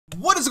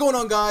What is going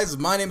on, guys?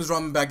 My name is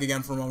Ramen, back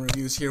again from Ramen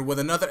Reviews here with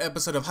another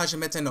episode of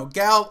Hajimete no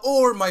Gal,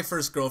 or My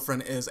First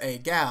Girlfriend is a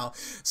Gal.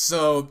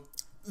 So,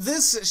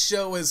 this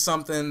show is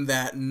something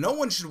that no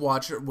one should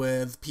watch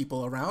with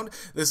people around.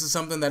 This is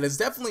something that is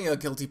definitely a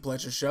guilty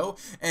pleasure show,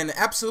 and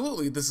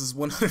absolutely, this is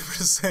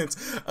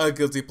 100% a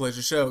guilty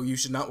pleasure show. You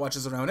should not watch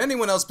this around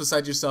anyone else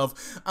besides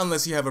yourself,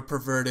 unless you have a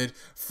perverted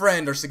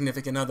friend or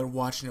significant other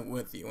watching it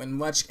with you, in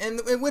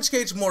which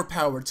case, more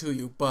power to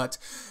you, but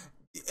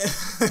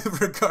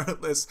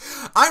regardless,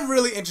 I'm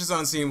really interested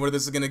on seeing where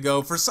this is gonna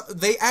go.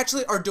 They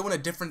actually are doing a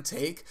different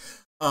take,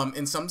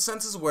 in some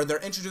senses, where they're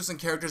introducing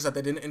characters that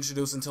they didn't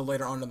introduce until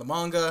later on in the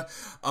manga.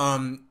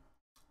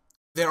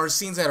 There are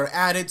scenes that are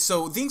added,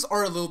 so things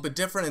are a little bit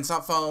different. It's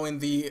not following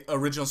the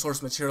original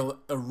source material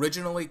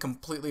originally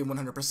completely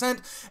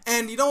 100%,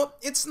 and you know,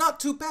 it's not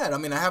too bad. I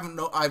mean,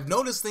 I've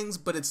noticed things,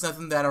 but it's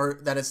nothing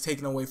that is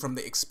taken away from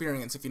the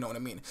experience, if you know what I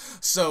mean.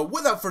 So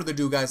without further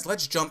ado, guys,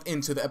 let's jump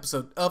into the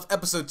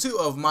episode 2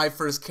 of My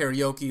First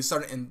Karaoke,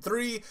 starting in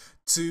 3,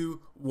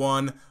 2,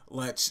 1,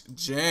 let's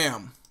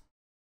jam.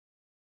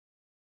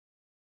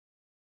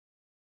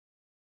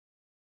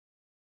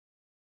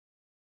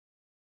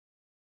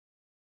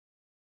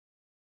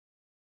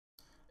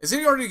 Is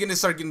he already gonna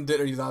start getting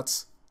dirty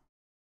thoughts?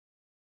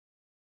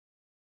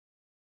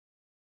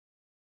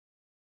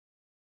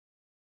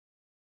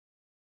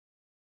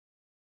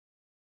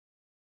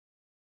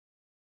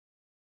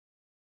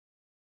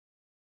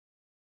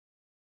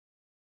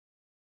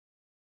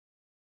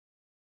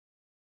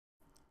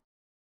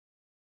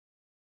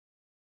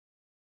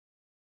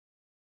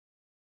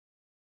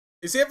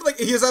 Is he having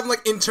he's having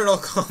like internal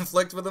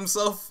conflict with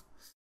himself?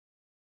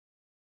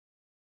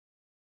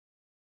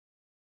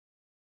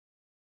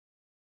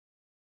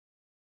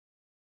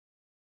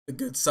 The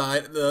good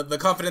side, the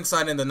confident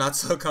side, and the not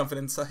so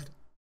confident side.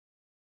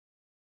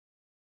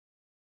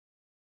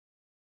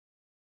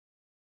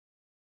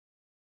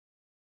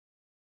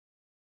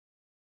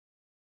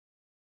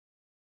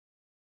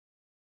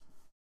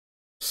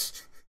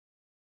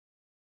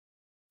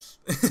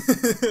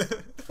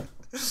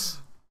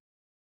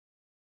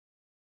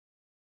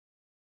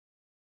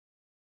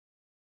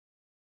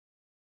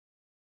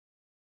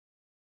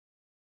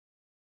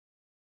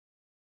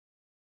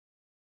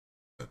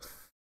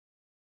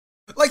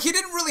 Like, he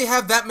didn't really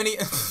have that many.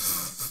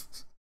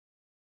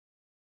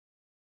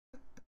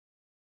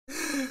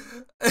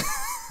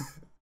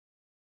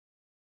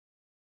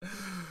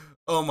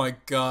 Oh my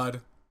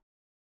god.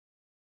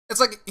 It's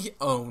like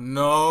oh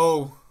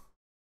no.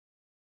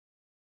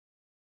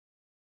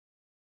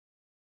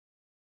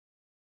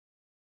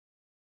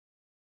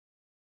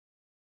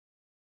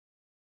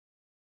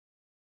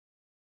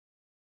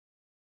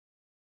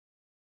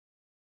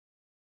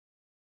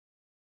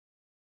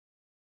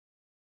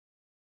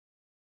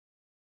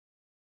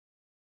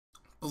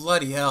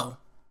 Bloody hell.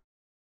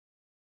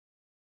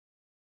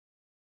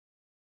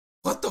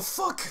 What the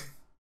fuck?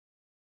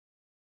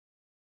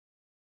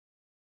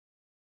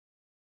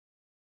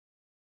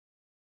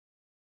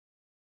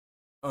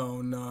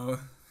 Oh no.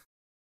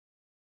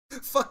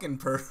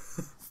 Fucking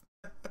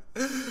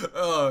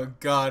Oh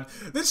god.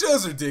 This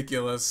show's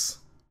ridiculous.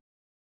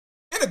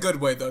 In a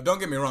good way, though. Don't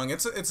get me wrong.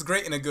 It's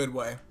great in a good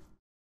way.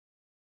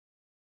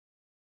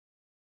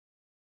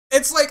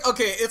 It's like,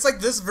 okay, it's like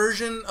this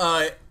version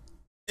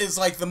is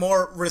like the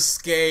more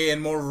risque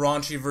and more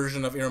raunchy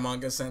version of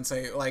Iramanga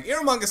Sensei. Like,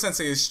 Iramanga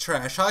Sensei is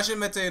trash.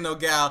 Hajimete no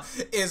Gal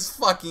is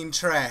fucking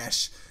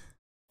trash.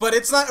 But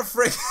it's not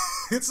afraid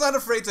it's not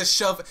afraid to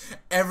shove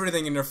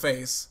everything in your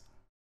face.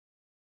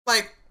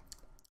 Like,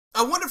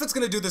 I wonder if it's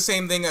gonna do the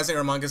same thing as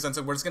Iramanga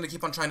Sensei, where it's gonna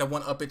keep on trying to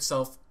one-up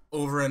itself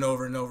over and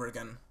over and over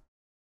again.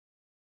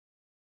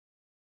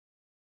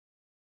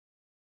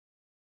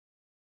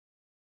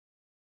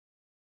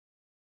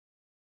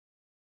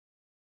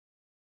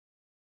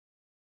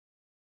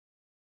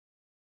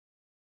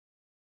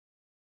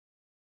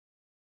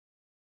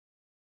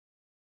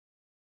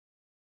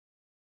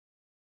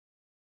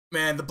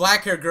 Man, the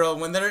black hair girl,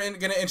 when they're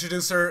gonna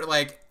introduce her,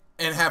 like,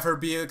 and have her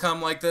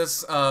become like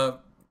this,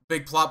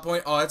 big plot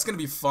point, oh, it's gonna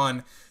be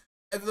fun.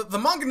 The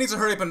manga needs to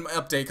hurry up and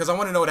update, because I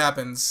want to know what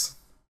happens.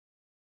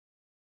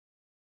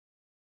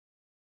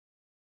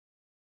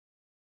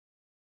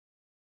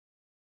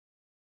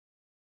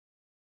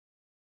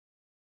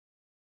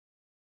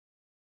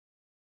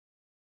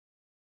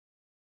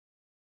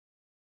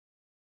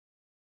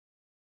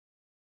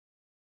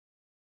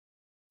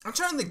 I'm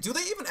trying to think, do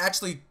they even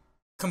actually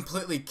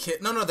completely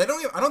kiss? No, they don't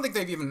even, I don't think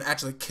they've even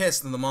actually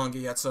kissed in the manga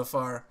yet so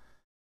far.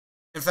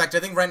 In fact, I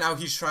think right now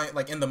he's trying,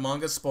 like, in the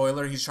manga,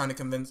 spoiler, he's trying to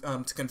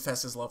to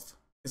confess his love.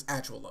 His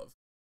actual love.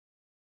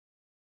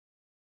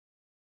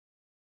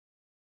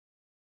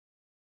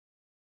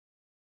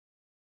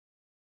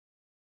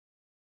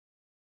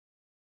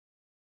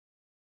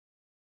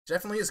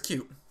 Definitely is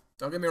cute.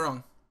 Don't get me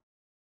wrong.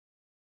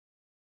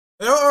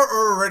 There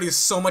are already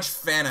so much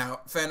fan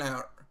out.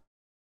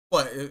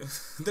 What?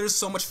 There's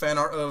so much fan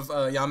art of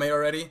Yame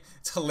already.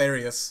 It's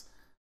hilarious.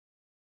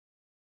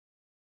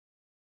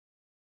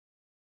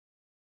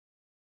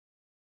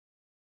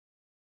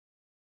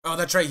 Oh,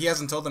 that's right. He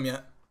hasn't told them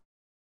yet.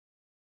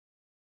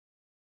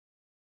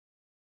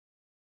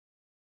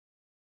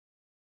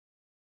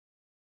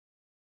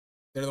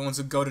 They're the ones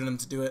who goaded him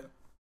to do it.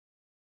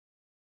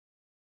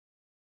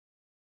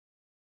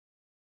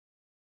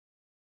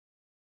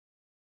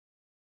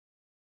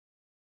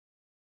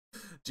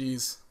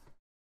 Jeez.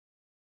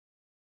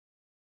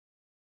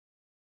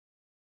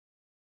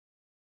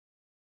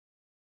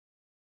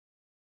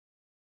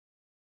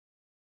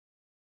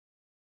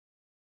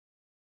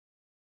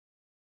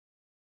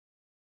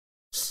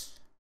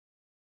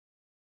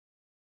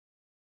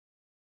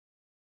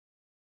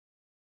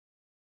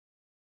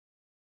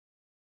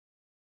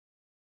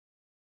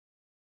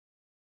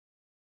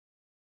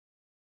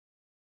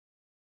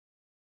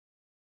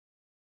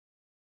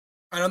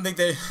 I don't think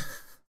they.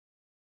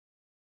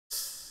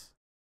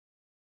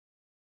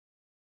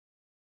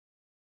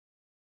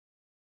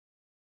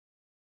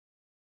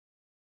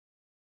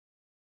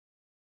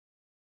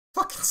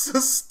 Fucking so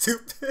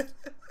stupid.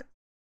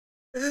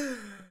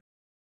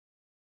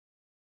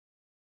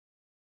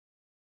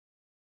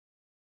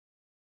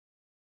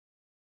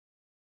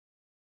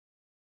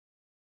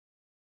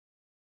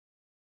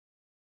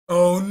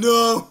 Oh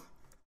no!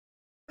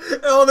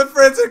 All the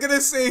friends are gonna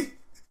see.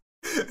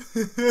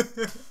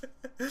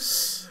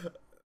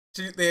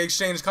 They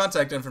exchanged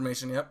contact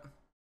information. Yep.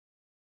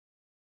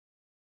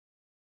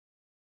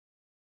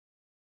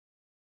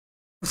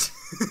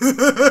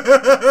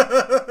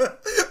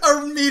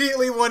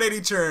 Immediately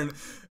 180 turn.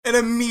 An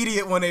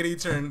immediate 180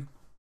 turn.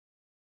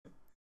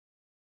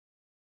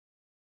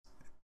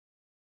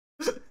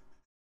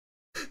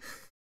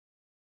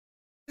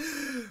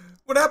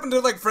 What happened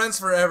to like friends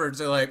forever?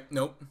 They're like,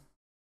 nope.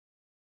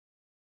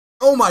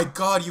 Oh my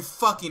god, you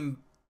fucking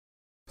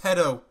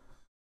pedo.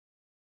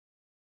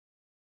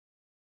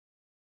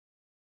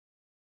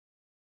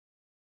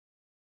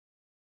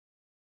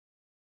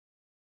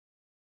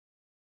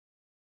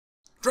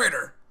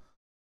 Traitor.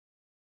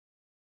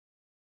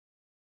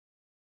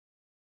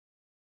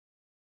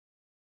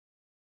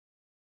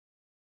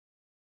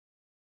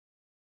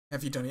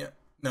 Have you done it yet?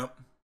 No.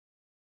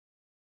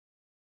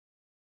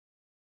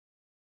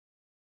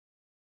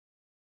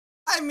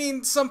 I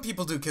mean, some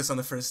people do kiss on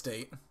the first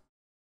date.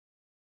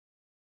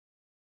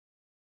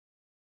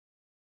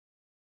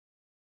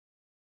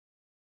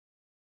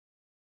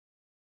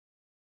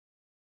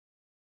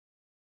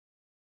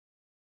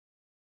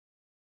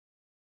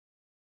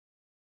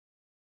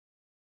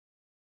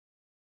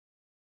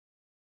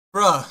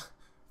 Bruh.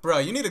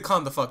 Bruh, you need to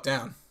calm the fuck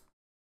down.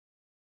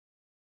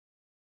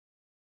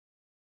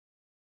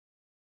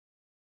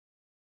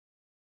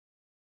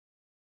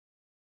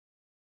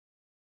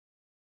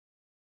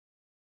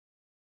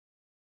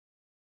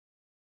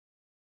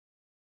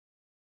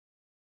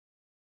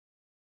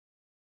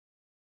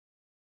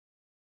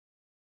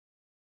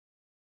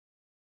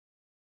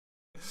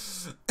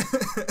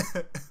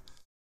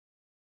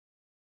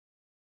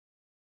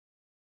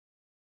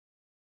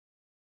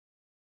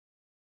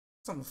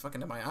 Something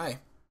fucking in my eye.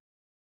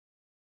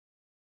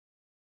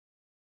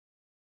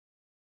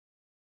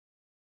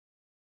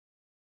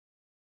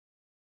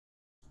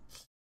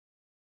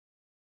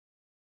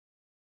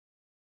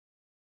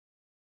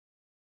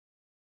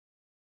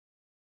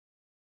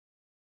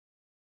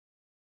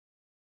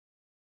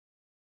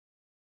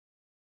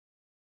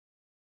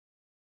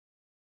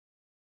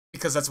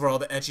 Because that's where all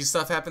the etchy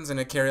stuff happens in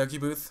a karaoke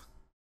booth.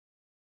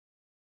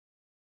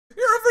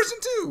 You're a version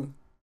 2!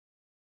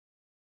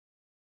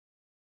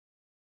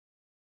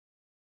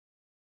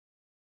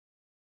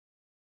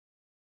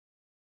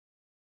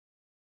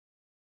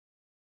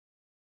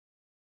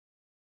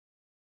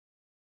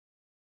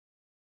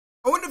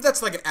 I wonder if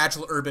that's like an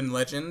actual urban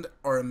legend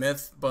or a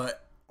myth,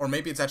 but or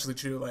maybe it's actually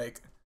true. Like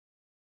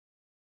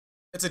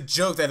it's a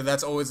joke that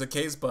that's always the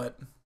case, but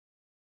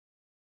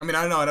I mean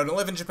I don't know. I don't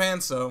live in Japan,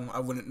 so I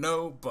wouldn't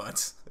know.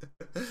 But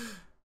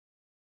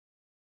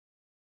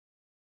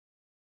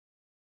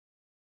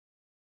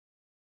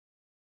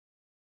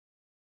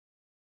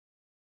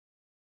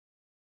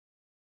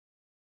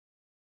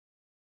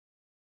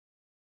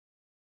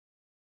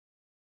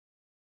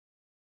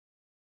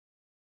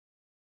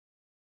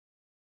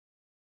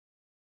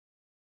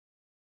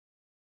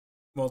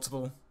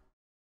multiple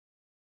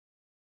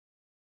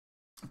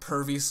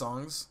pervy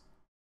songs.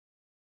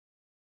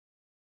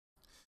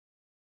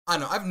 I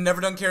don't know. I've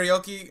never done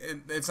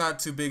karaoke. It's not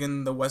too big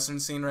in the Western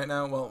scene right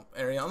now. Well,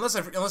 area unless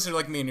you're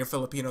like me and you're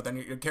Filipino, then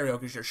your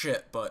karaoke's your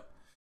shit. But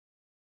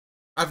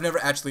I've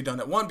never actually done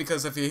it. One,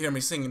 because if you hear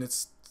me singing,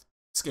 it's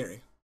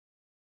scary.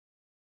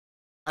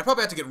 I'd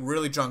probably have to get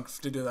really drunk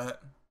to do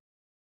that.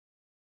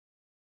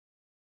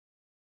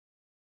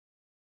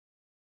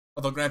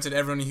 Although, granted,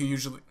 everyone who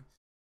usually.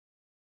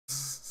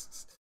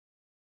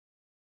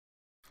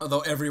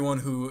 Although everyone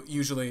who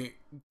usually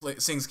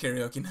sings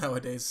karaoke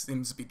nowadays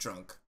seems to be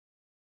drunk.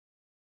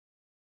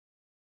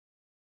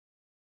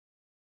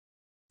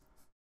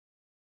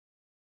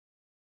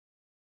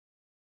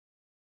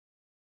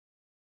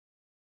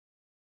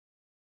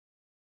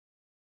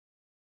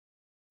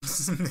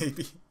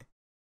 Maybe.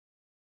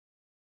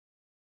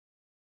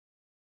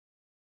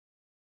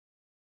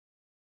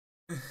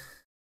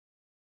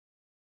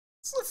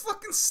 So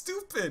fucking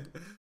stupid.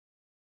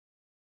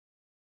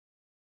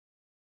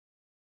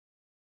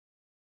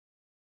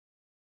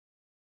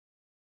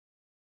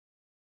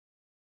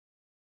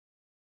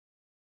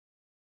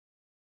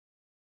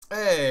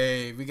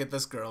 Hey, we get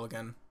this girl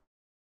again.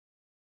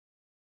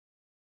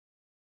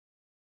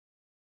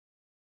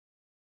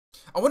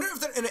 I wonder if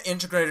they're gonna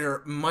integrate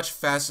her much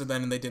faster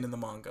than they did in the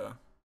manga.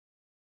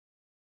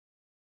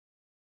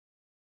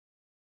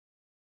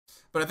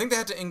 But I think they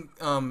had to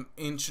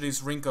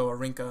introduce Rinko or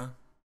Rinka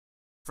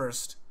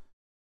first.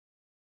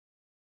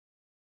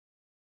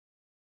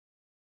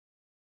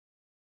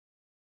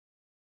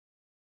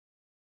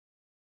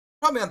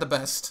 Probably not the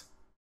best.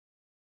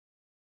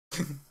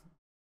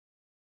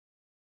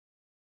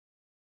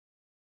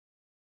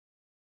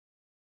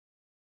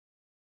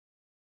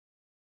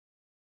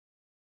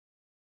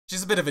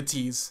 She's a bit of a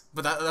tease,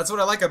 but that's what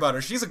I like about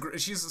her.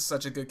 She's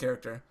such a good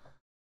character.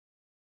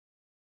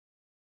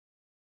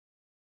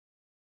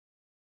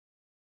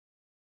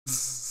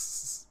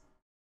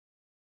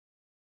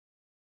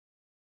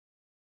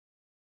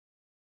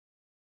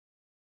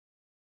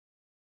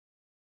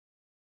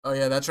 Oh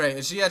yeah, that's right.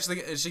 Is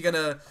she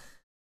gonna?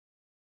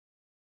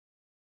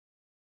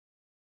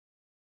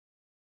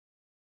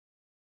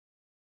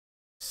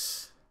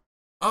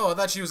 Oh, I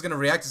thought she was gonna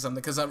react to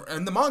something because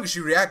in the manga she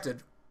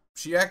reacted.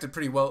 She acted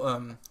pretty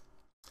well,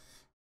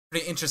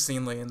 pretty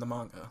interestingly in the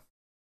manga.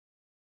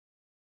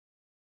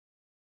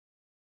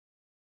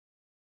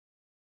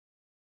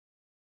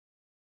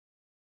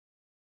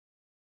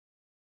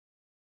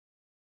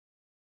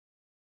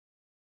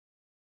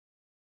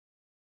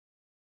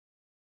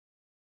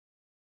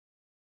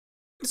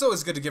 It's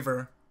always good to give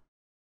her.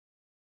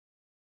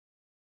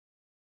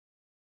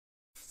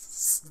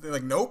 They're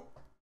like, nope.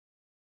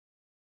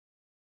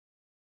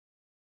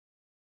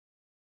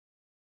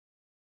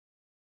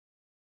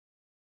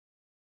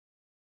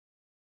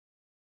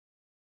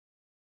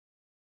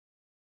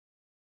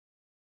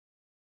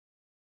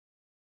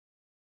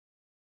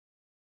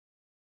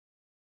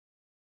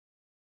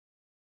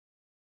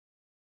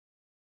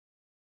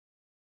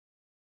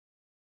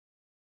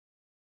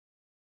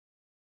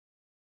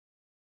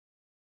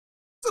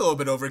 It's a little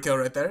bit overkill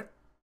right there,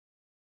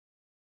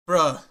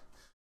 bruh.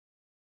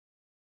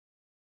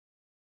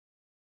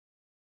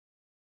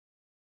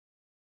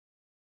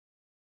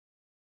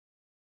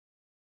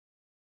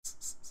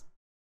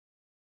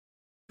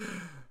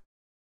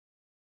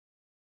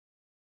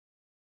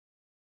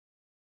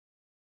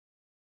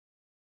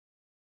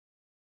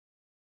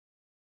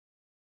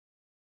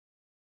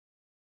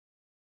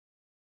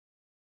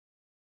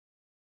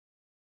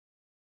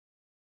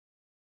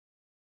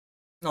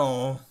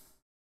 Oh,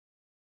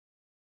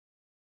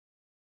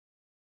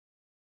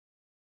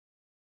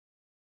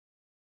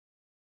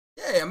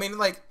 yeah. I mean,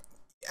 like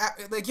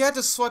you had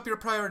to swap your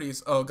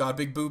priorities. Oh god,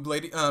 big boob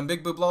lady,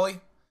 big boob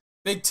lolly,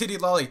 big titty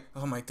lolly.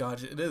 Oh my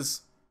god, it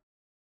is.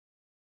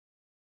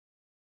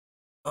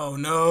 Oh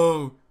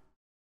no,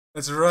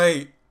 that's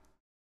right.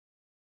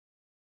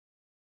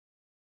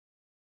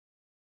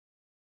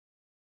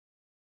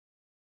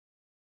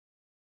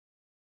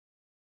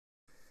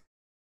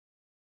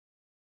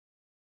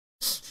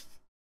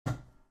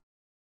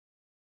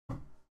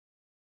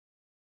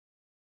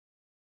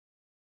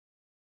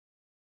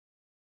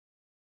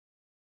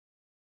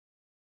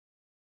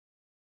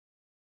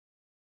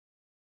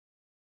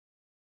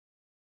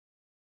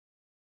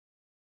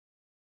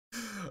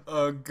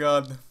 Oh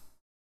god.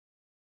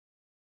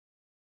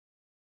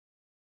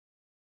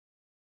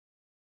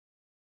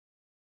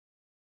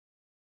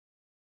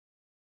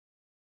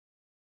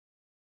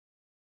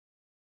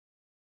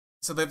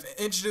 So they've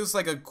introduced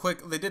like a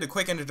quick. They did a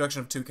quick introduction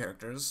of two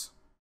characters.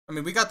 I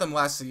mean, we got them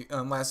last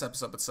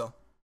episode, but still.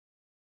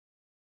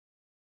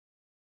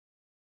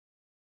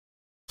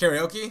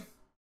 Karaoke.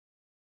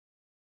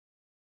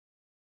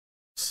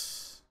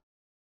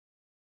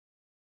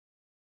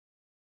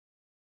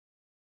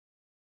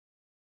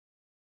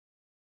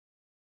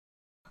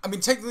 I mean,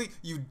 technically,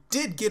 you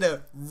did get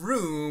a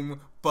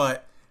room,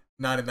 but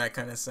not in that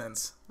kind of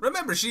sense.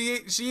 Remember,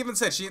 she even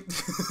said she.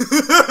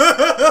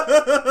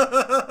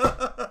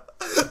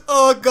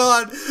 Oh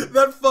god,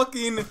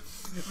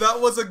 that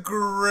was a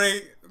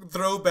great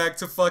throwback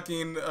to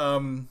fucking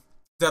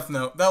Death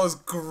Note. That was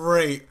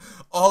great,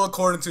 all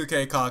according to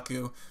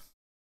Keikaku.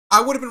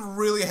 I would have been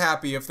really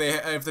happy if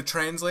the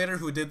translator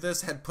who did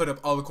this had put up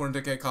all according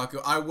to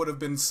Keikaku. I would have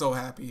been so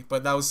happy,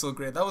 but that was so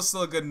great. That was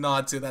still a good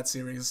nod to that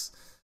series.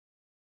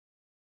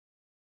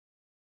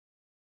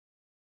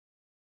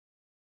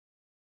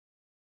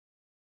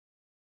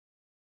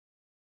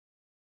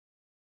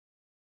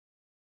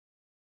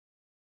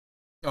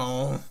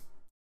 Oh,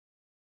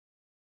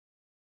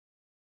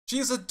 she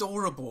is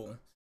adorable.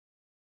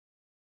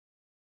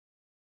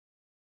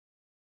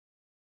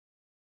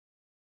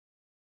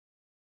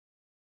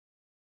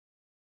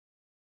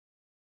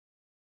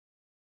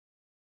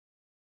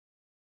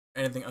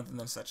 Anything other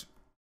than such.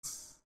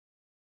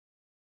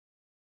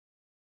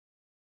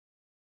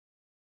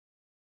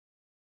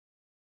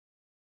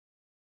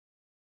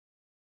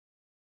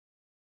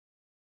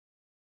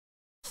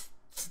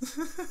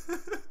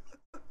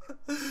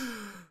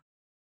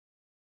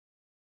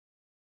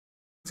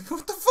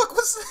 What the fuck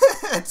was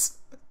that?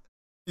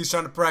 He's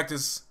trying to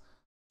practice.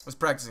 Was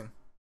practicing.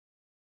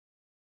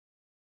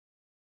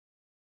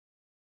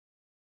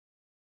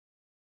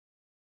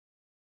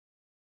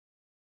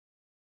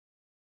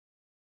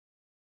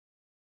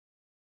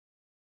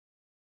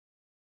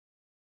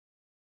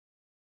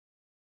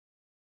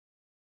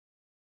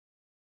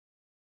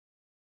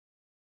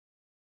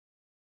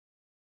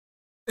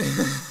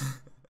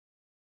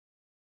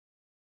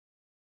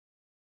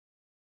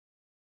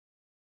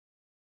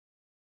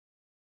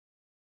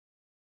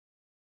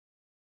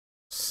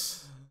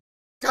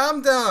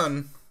 Calm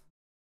down.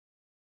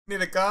 You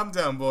need to calm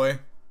down, boy.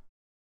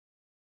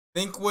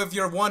 Think with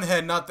your one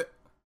head, not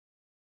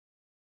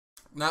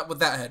with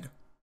that head.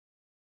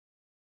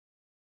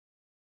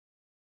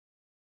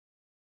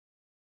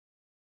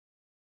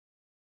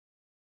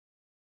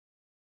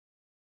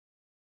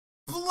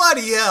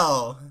 Bloody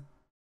hell.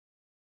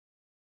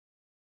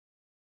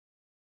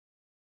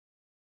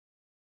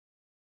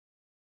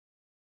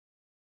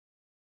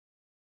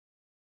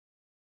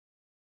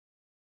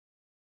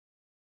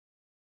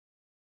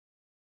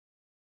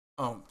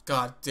 Oh,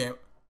 god damn.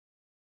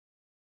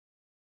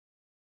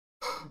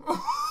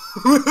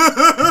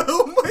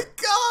 Oh my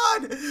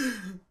god!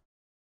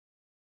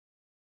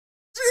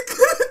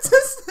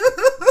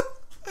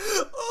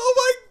 Oh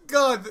my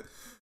god!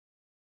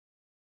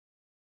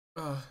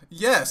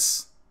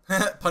 Yes.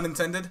 Pun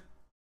intended.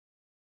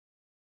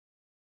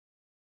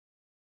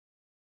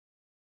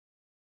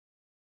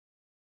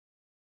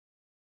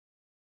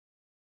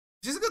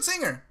 She's a good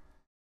singer.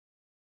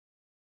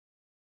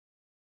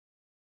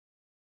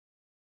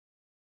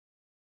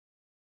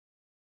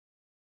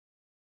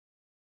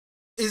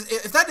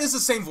 If that is the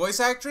same voice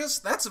actress,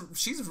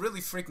 she's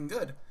really freaking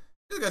good.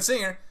 She's a good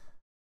singer.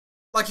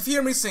 Like, if you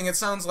hear me sing, it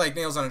sounds like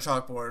nails on a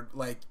chalkboard.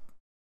 Like,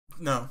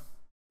 no.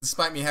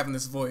 Despite me having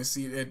this voice,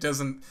 it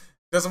doesn't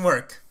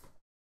work.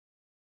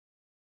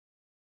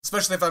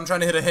 Especially if I'm trying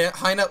to hit a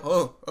high note.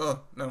 Oh,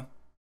 no.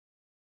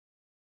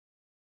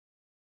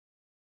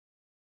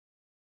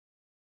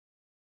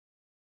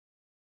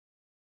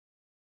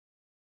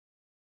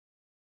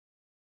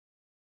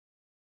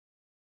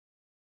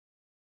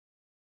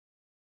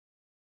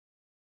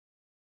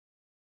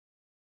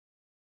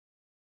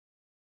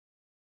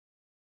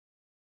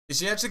 Is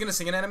she actually gonna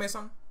sing an anime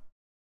song?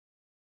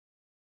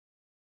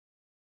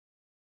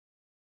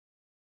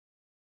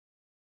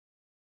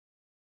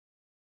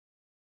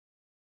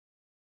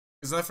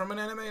 Is that from an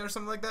anime or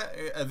something like that?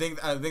 I think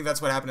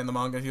that's what happened in the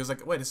manga. He was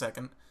like, wait a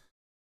second.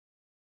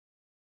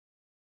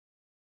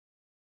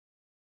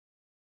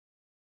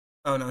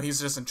 Oh no,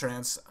 he's just in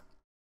trance.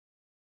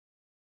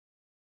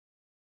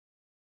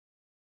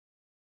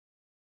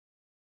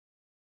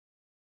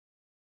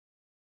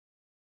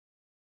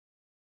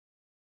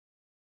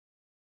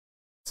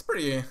 It's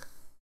pretty.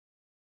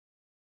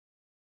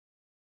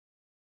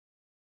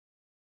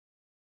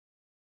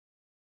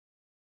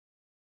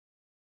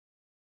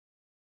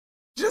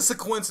 Just a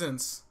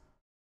coincidence.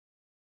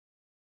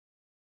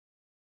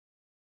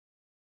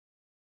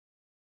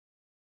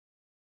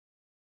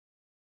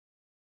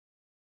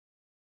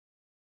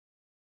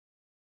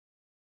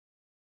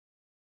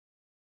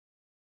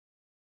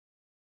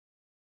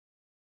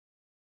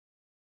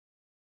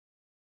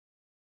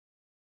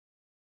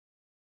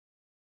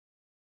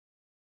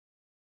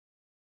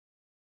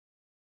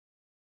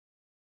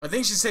 I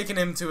think she's taking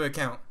him into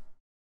account.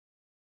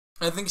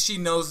 I think she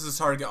knows his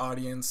target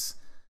audience.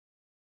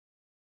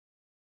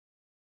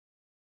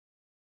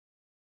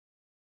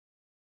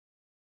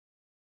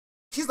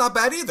 He's not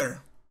bad either.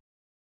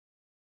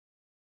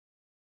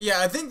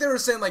 Yeah, I think they were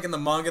saying like in the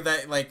manga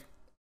that like,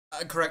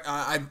 correct.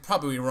 I'm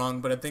probably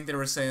wrong, but I think they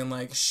were saying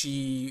like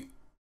she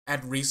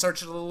had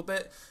researched it a little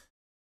bit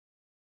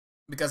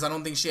because I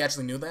don't think she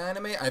actually knew the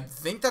anime. I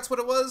think that's what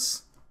it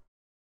was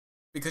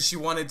because she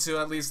wanted to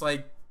at least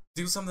like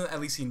do something that at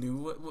least he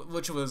knew,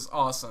 which was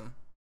awesome.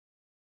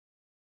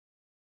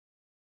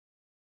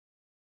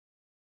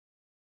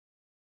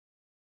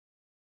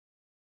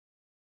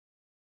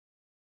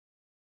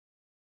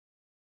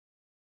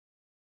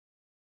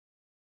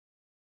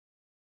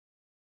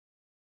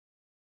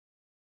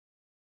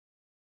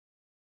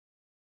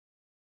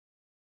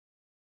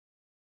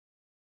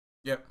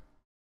 Yep.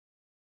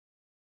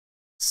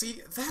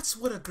 See, that's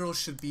what a girl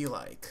should be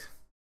like.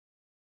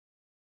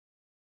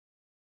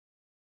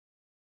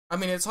 I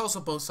mean, it's also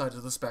both sides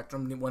of the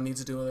spectrum. One needs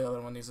to do the other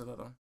one needs to do the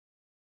other.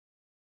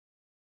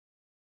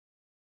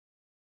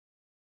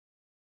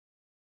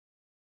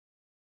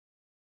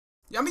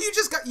 Yeah, I mean,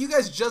 you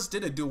guys just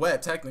did a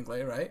duet,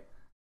 technically, right?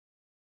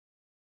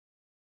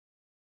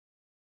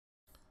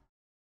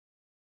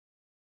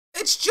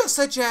 It's just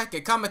a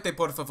jacket. Cámete,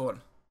 por favor.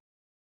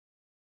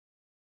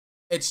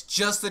 It's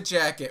just a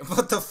jacket.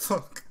 What the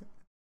fuck?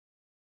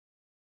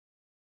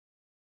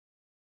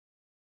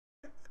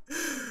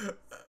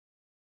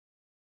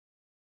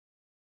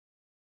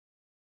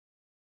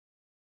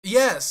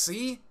 Yeah,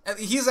 see?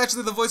 He's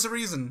actually the voice of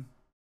reason.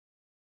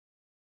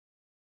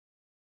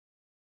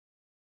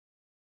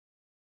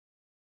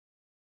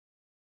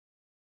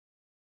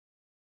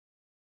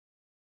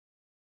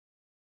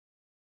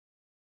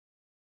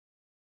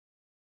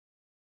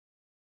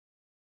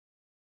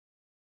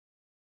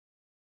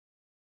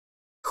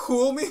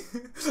 Cool me?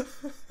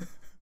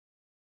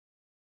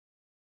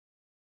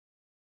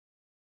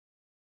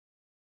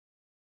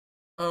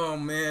 Oh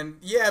man,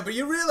 yeah, but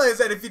you realize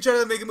that if you try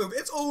to make a move,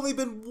 it's only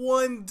been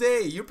 1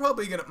 day. You're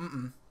probably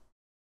gonna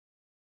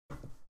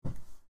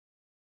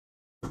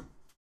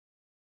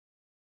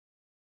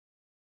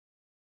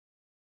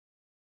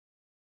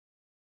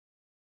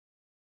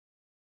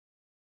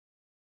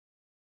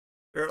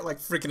They're like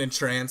freaking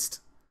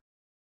entranced.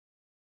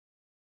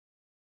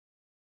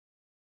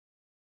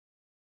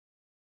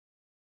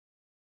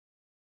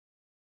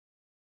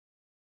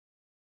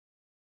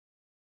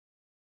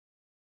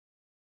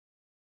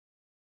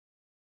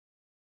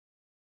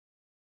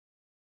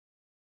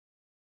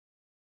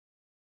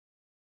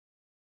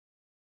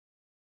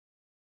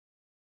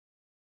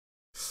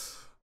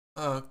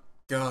 Oh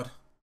god.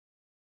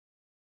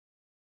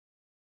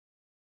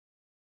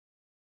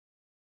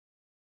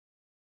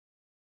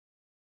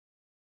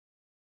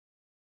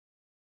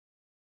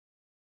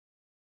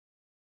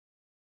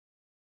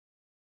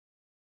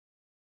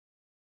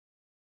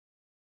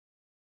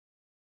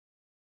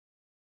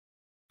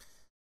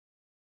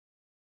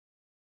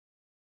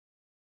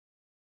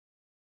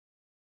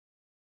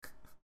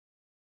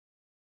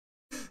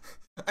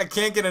 I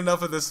can't get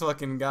enough of this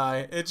fucking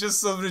guy. It's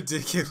just so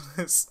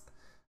ridiculous.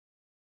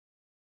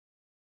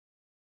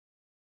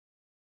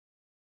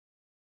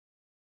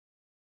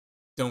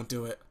 Don't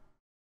do it.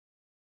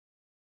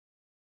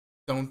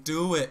 Don't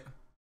do it.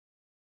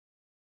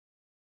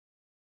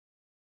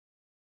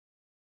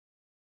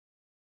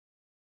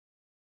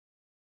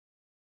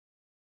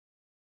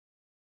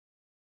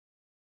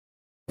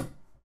 What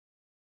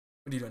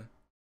are you doing?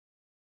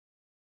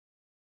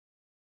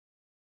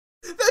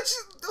 That's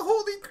just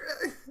holy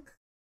crap.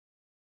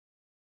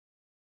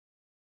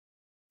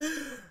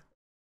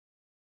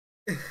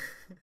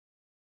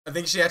 I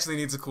think she actually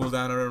needs a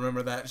cooldown. I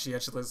remember that. She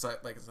actually is like,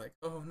 it's like,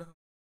 oh no.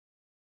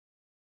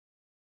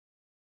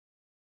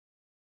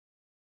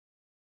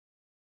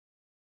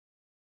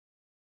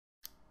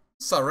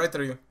 Saw right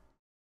through you.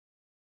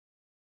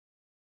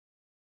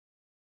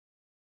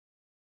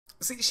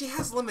 See, she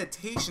has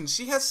limitations.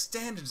 She has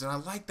standards, and I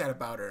like that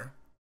about her.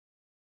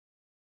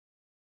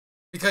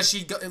 Because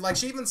she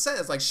even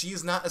says, like, she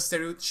is not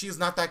a she is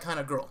not that kind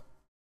of girl.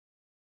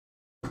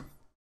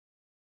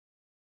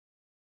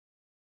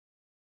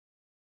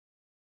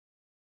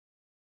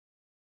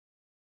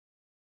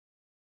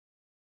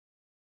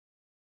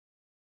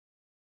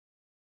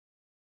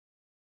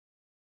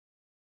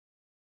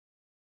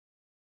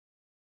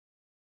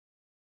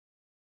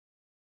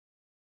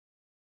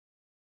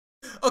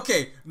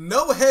 Okay,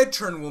 no head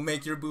turn will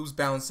make your boobs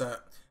bounce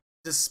up.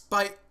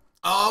 Despite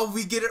oh,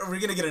 we get it. We're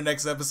gonna get a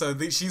next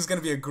episode. She's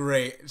gonna be a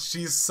great.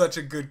 She's such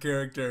a good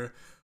character.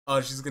 Oh,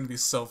 she's gonna be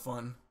so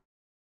fun.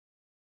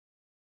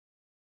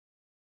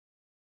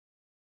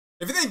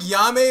 If you think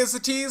Yame is a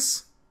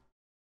tease,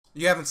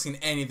 you haven't seen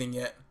anything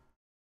yet.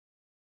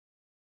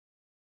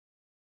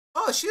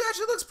 Oh, she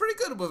actually looks pretty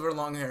good with her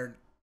long hair.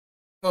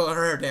 Well,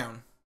 her hair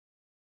down.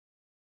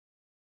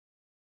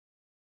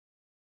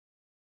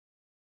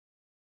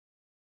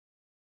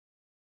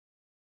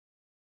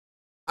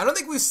 I don't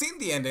think we've seen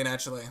the ending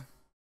actually.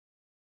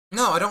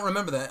 No, I don't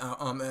remember that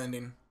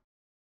ending.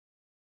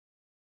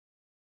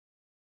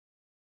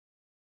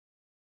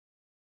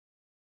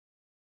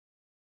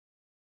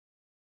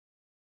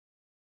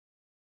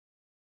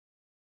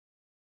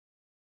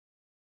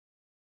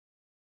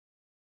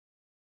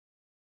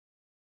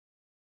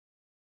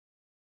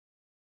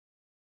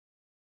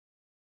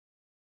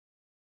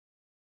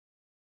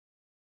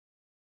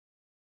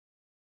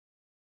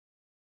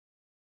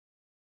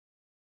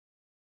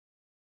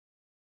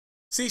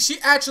 See, she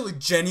actually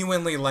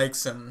genuinely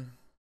likes him.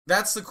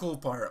 That's the cool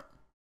part.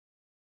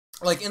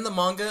 Like in the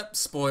manga,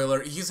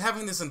 spoiler, he's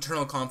having this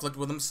internal conflict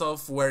with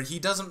himself where he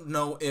doesn't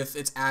know if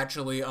it's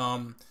actually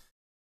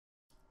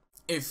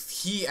if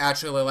he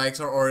actually likes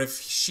her or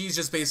if she's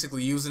just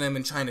basically using him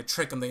and trying to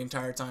trick him the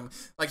entire time.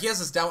 Like he has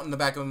this doubt in the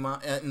back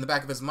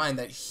of his mind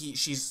that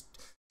she's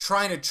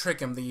trying to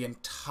trick him the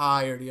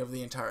entirety of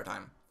the entire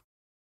time.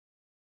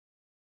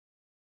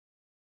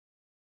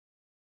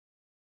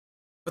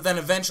 But then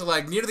eventually,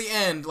 like near the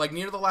end, like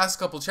near the last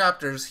couple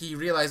chapters, he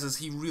realizes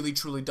he really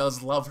truly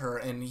does love her,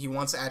 and he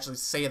wants to actually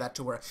say that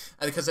to her.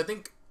 Because I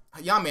think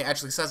Yame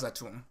actually says that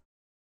to him.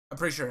 I'm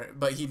pretty sure,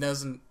 but he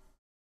doesn't.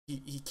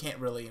 He can't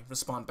really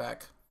respond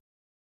back.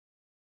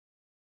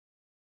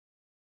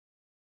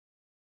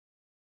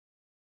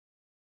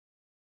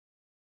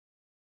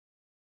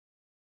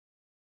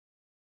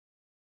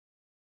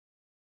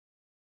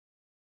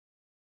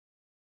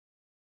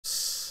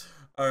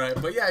 All right,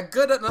 but yeah,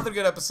 another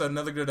good episode,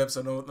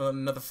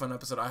 another fun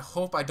episode. I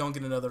hope I don't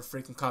get another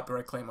freaking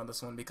copyright claim on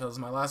this one because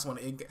my last one,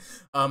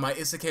 my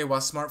Isekai wa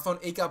smartphone,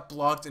 it got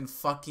blocked in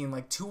fucking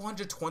like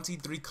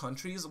 223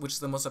 countries, which is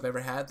the most I've ever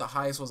had. The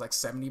highest was like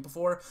 70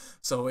 before,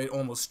 so it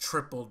almost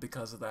tripled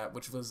because of that,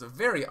 which was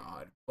very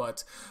odd.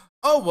 But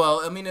oh well,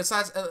 I mean, it's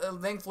not.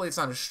 Thankfully, it's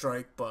not a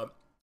strike, but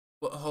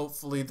well,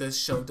 hopefully this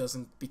show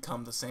doesn't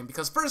become the same,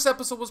 because first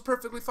episode was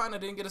perfectly fine. I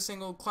didn't get a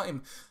single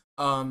claim.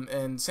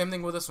 And same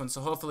thing with this one,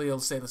 so hopefully it'll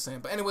stay the same.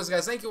 But anyways,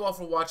 guys, thank you all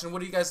for watching. What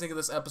do you guys think of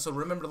this episode?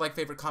 Remember to like,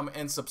 favorite, comment,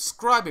 and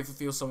subscribe if you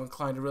feel so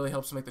inclined. It really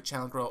helps make the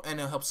channel grow, and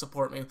it helps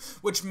support me,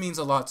 which means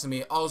a lot to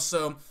me.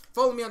 Also,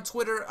 follow me on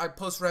Twitter. I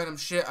post random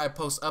shit, I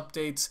post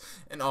updates,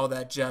 and all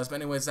that jazz. But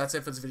anyways, that's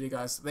it for this video,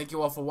 guys. Thank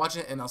you all for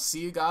watching, and I'll see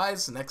you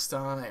guys next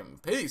time.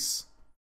 Peace!